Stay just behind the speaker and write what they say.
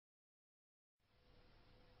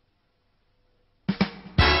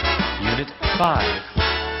5.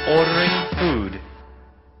 Ordering food.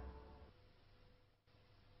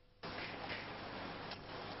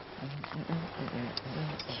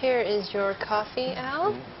 Here is your coffee,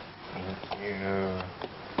 Al. Thank you.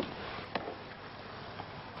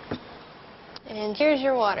 And here's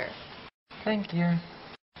your water. Thank you.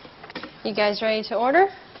 You guys ready to order?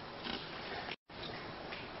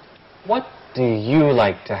 What do you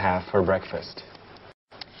like to have for breakfast?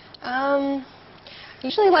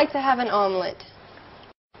 Usually like to have an omelet.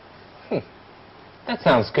 That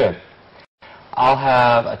sounds good. I'll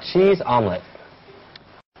have a cheese omelet.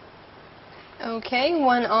 Okay,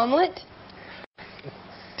 1 omelet.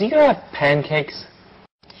 Do you have pancakes?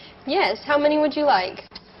 Yes, how many would you like?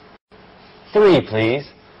 3, please.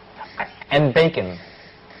 And bacon.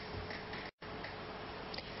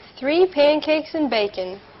 3 pancakes and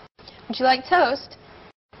bacon. Would you like toast?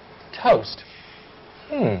 Toast.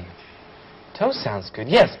 Toast sounds good.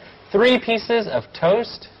 Yes, 3 pieces of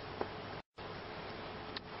toast.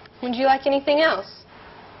 Would you like anything else?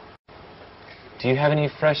 Do you have any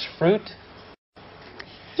fresh fruit?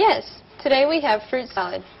 Yes, today we have fruit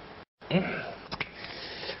salad.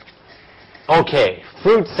 Okay,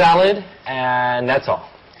 fruit salad, and that's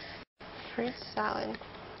all. Fruit salad.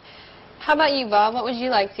 How about you, Bob? What would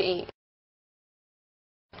you like to eat?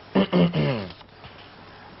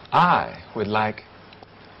 I would like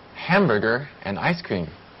hamburger and ice cream.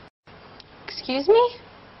 Excuse me?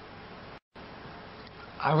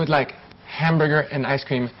 I would like hamburger and ice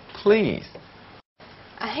cream, please.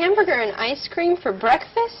 A hamburger and ice cream for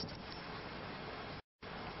breakfast?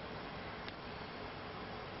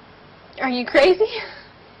 Are you crazy?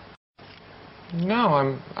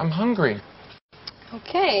 No, I'm hungry.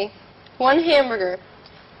 Okay, 1 hamburger.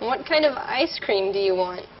 What kind of ice cream do you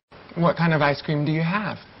want? What kind of ice cream do you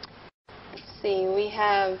have? Let's see, we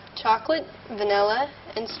have chocolate, vanilla,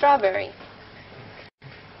 and strawberry.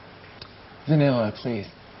 Vanilla, please.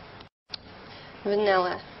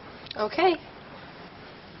 Vanilla. Okay.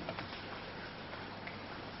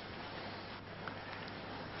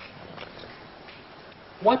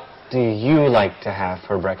 What do you like to have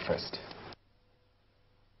for breakfast?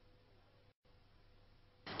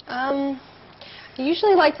 I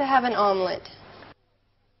usually like to have an omelet.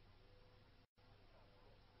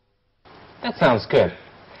 That sounds good.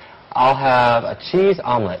 I'll have a cheese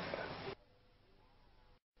omelet.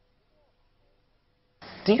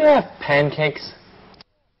 Do you have pancakes?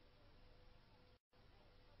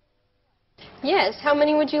 Yes, how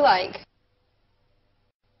many would you like?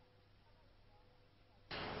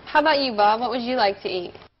 How about you, Bob? What would you like to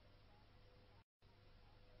eat?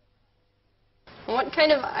 What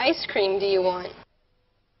kind of ice cream do you want?